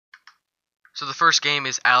So the first game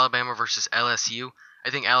is Alabama versus LSU.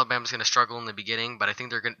 I think Alabama's going to struggle in the beginning, but I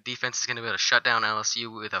think their defense is going to be able to shut down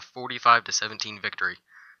LSU with a 45-17 victory.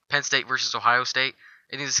 Penn State versus Ohio State.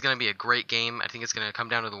 I think this is going to be a great game. I think it's going to come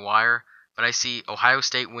down to the wire, but I see Ohio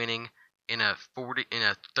State winning in a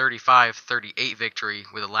 35-38 victory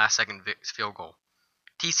with a last-second field goal.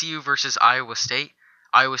 TCU versus Iowa State.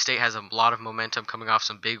 Iowa State has a lot of momentum coming off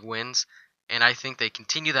some big wins, and I think they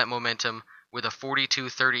continue that momentum with a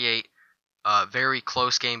 42-38 very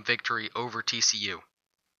close game victory over TCU.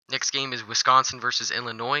 Next game is Wisconsin versus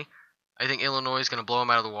Illinois. I think Illinois is going to blow them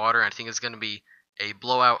out of the water. I think it's going to be a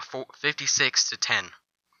blowout 56-10.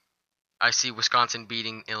 I see Wisconsin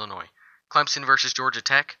beating Illinois. Clemson versus Georgia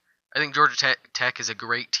Tech. I think Georgia Tech is a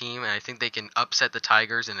great team, and I think they can upset the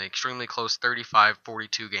Tigers in an extremely close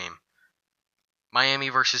 35-42 game. Miami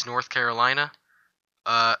versus North Carolina.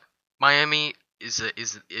 Miami is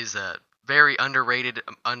a very underrated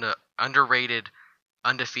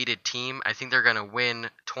undefeated team. I think they're going to win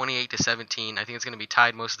 28-17. I think it's going to be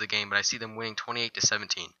tied most of the game, but I see them winning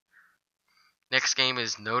 28-17. Next game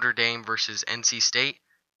is Notre Dame versus NC State.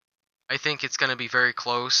 I think it's going to be very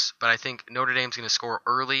close, but I think Notre Dame's going to score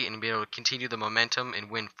early and be able to continue the momentum and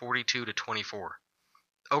win 42-24.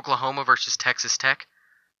 Oklahoma versus Texas Tech.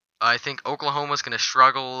 I think Oklahoma's going to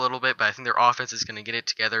struggle a little bit, but I think their offense is going to get it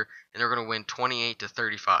together, and they're going to win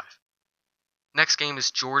 28-35. Next game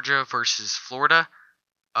is Georgia versus Florida.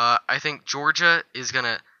 I think Georgia is going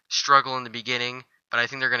to struggle in the beginning, but I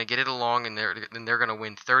think they're going to get it along, and they're going to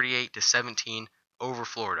win 38-17 over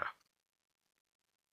Florida.